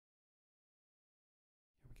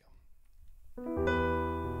My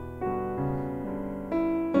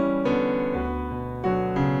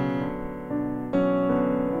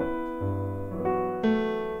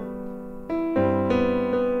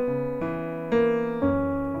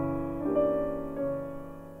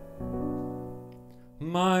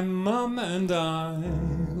mom and I,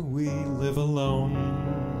 we live alone.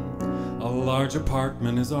 A large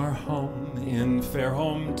apartment is our home in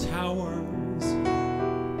Fairholme Towers.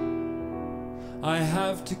 I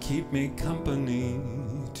have to keep me company,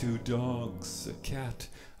 2 dogs, a cat,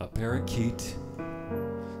 a parakeet,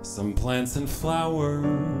 some plants and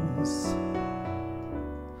flowers.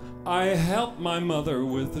 I help my mother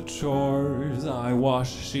with the chores. I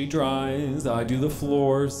wash, she dries, I do the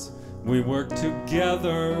floors. We work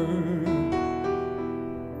together.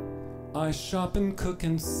 I shop and cook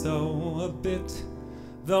and sew a bit,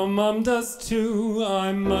 though Mom does too,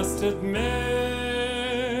 I must admit.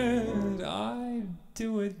 I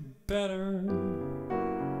do it better.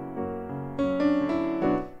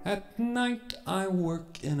 At night I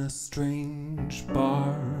work in a strange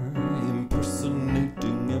bar,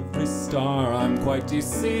 impersonating every star. I'm quite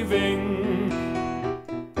deceiving.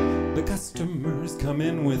 The customers come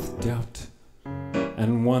in with doubt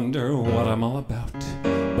and wonder what I'm all about,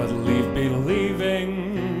 but leave me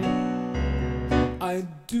leaving. I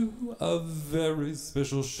do a very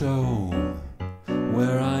special show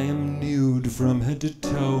where I am nude from head to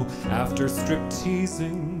toe after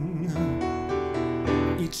strip-teasing.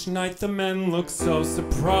 Each night the men look so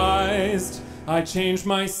surprised. I change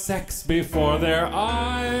my sex before their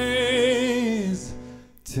eyes.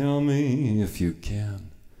 Tell me if you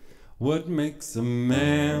can, what makes a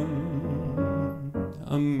man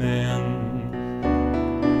a man?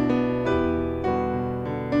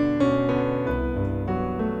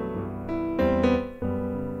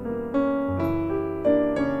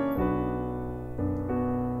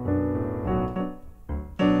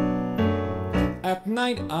 At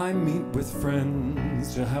night I meet with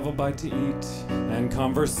friends to have a bite to eat and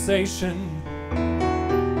conversation.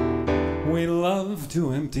 We love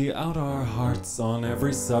to empty out our hearts on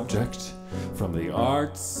every subject, from the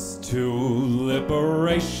arts to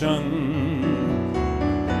liberation.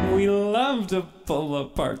 We love to pull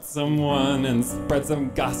apart someone and spread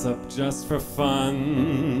some gossip just for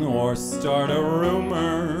fun, or start a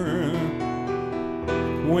rumor.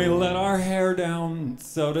 We let our hair down,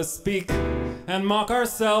 so to speak, and mock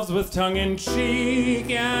ourselves with tongue-in-cheek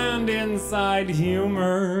and inside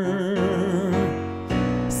humor.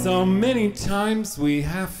 So many times we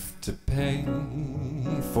have to pay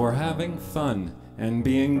for having fun and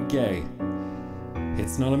being gay.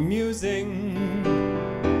 It's not amusing.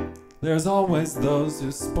 There's always those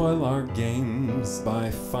who spoil our games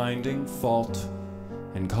by finding fault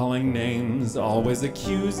and calling names, always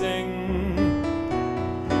accusing.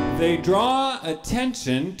 They draw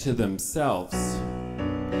attention to themselves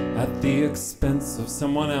at the expense of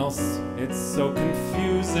someone else. It's so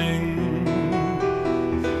confusing.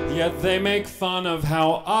 Yet they make fun of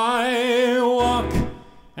how I walk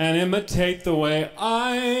and imitate the way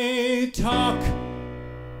I talk.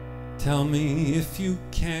 Tell me if you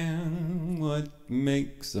can, what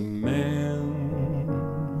makes a man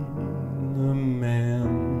a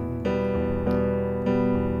man?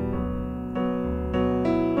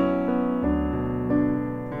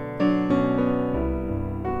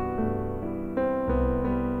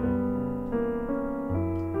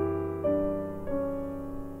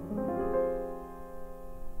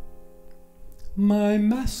 My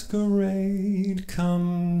masquerade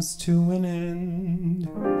comes to an end,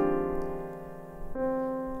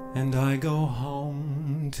 and I go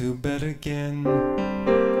home to bed again,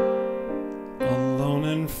 alone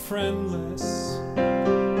and friendless.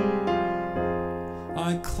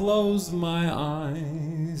 I close my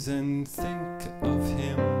eyes and think of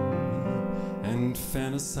him and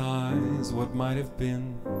fantasize what might have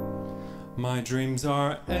been. My dreams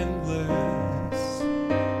are endless.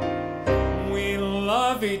 We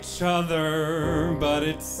love each other, but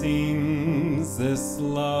it seems this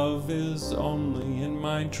love is only in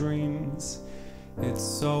my dreams. It's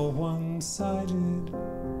so one-sided.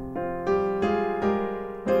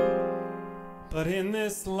 But in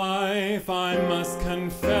this life I must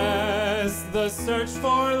confess, the search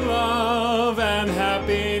for love and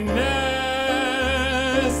happiness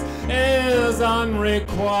is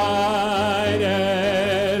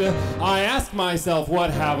unrequited. I ask myself, what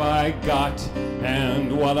have I got,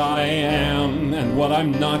 and what I am, and what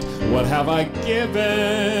I'm not, what have I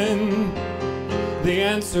given? The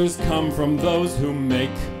answers come from those who make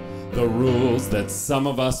the rules that some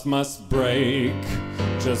of us must break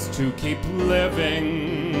just to keep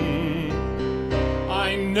living.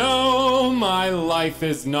 I know my My life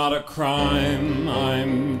is not a crime.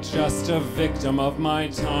 I'm just a victim of my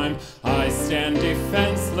time. I stand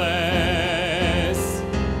defenseless.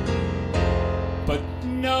 But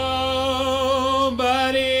nobody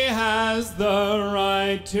has the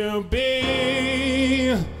right to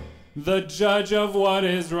be the judge of what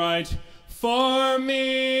is right for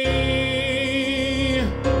me.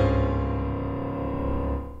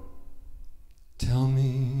 Tell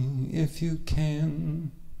me if you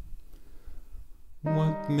can,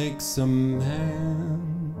 what makes a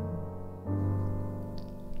man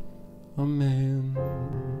a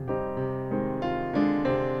man?